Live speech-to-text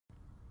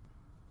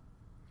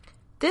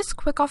This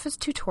Quickoffice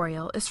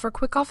tutorial is for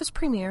Quickoffice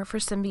Premier for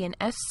Symbian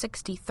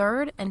S60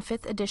 3rd and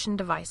 5th edition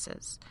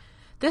devices.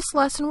 This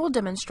lesson will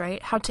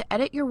demonstrate how to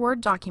edit your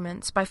Word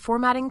documents by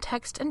formatting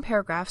text and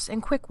paragraphs in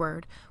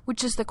Quickword,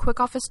 which is the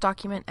Quickoffice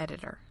document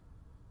editor.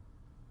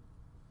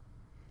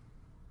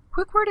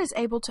 Quickword is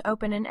able to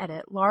open and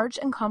edit large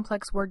and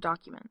complex Word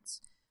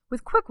documents.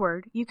 With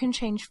Quickword, you can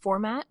change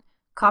format,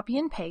 copy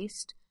and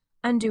paste,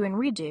 undo and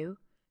redo,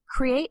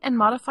 create and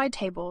modify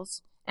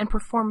tables, and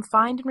perform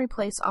find and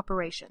replace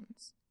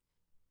operations.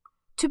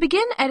 To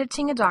begin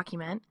editing a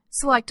document,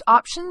 select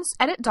Options,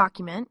 Edit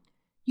Document,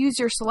 use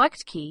your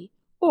Select key,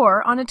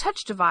 or on a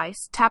touch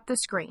device, tap the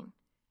screen.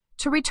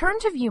 To return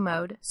to view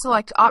mode,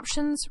 select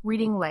Options,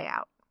 Reading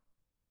Layout.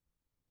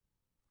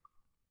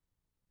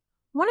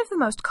 One of the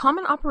most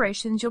common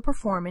operations you'll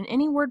perform in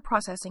any word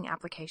processing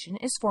application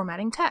is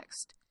formatting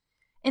text.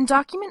 In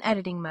document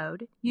editing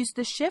mode, use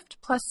the Shift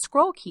plus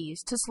Scroll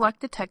keys to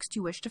select the text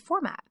you wish to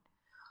format.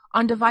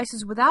 On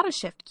devices without a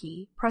Shift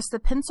key, press the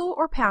pencil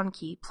or pound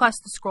key plus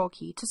the scroll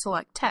key to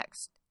select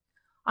text.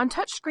 On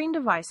touchscreen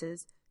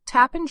devices,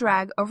 tap and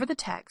drag over the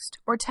text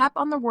or tap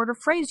on the word or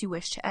phrase you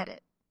wish to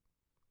edit.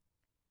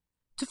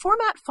 To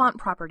format font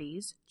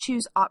properties,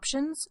 choose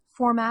Options,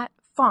 Format,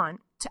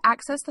 Font to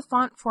access the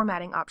font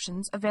formatting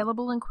options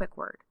available in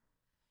Quickword.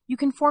 You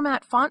can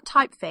format font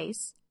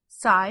typeface,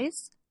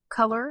 size,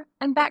 color,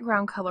 and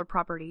background color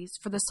properties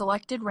for the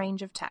selected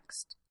range of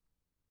text.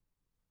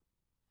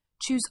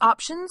 Choose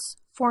Options,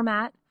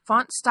 Format,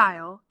 Font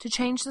Style to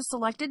change the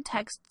selected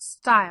text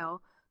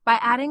style by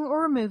adding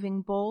or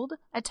removing bold,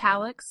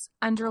 italics,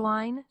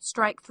 underline,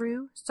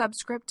 strike-through,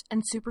 subscript,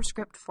 and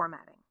superscript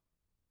formatting.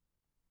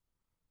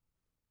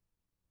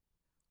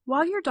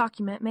 While your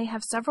document may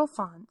have several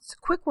fonts,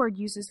 Quickword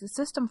uses the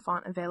system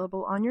font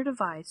available on your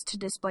device to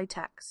display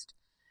text.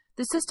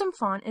 The system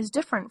font is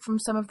different from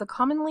some of the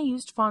commonly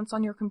used fonts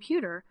on your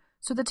computer,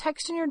 so the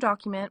text in your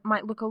document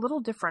might look a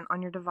little different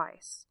on your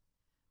device.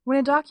 When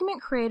a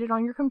document created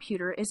on your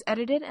computer is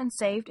edited and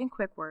saved in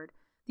Quickword,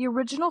 the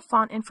original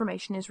font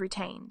information is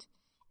retained.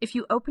 If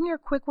you open your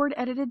Quickword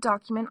edited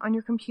document on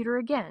your computer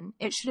again,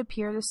 it should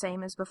appear the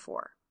same as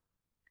before.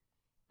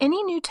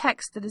 Any new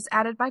text that is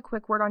added by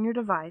Quickword on your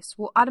device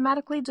will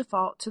automatically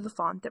default to the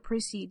font that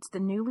precedes the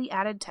newly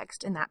added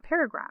text in that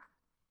paragraph.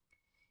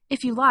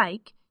 If you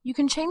like, you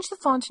can change the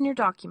font in your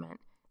document,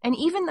 and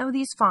even though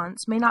these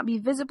fonts may not be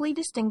visibly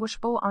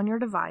distinguishable on your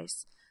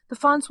device, the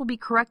fonts will be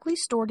correctly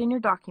stored in your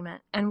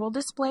document and will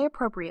display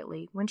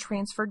appropriately when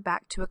transferred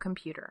back to a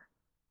computer.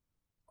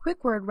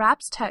 Quickword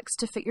wraps text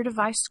to fit your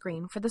device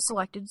screen for the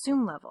selected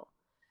zoom level.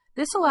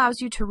 This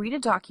allows you to read a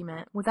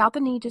document without the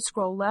need to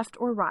scroll left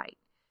or right.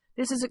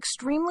 This is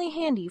extremely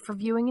handy for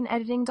viewing and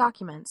editing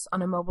documents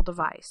on a mobile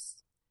device.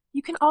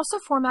 You can also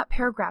format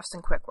paragraphs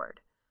in Quickword.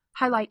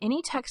 Highlight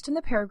any text in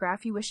the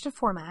paragraph you wish to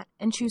format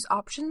and choose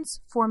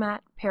Options,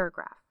 Format,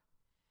 Paragraph.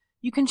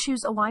 You can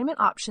choose alignment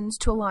options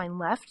to align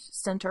left,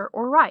 center,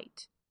 or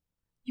right.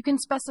 You can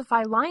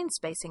specify line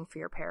spacing for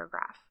your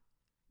paragraph.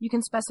 You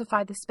can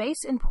specify the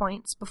space in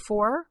points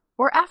before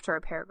or after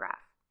a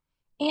paragraph.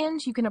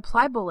 And you can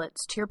apply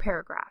bullets to your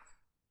paragraph.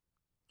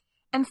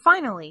 And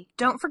finally,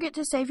 don't forget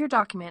to save your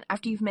document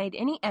after you've made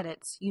any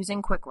edits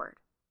using Quickword.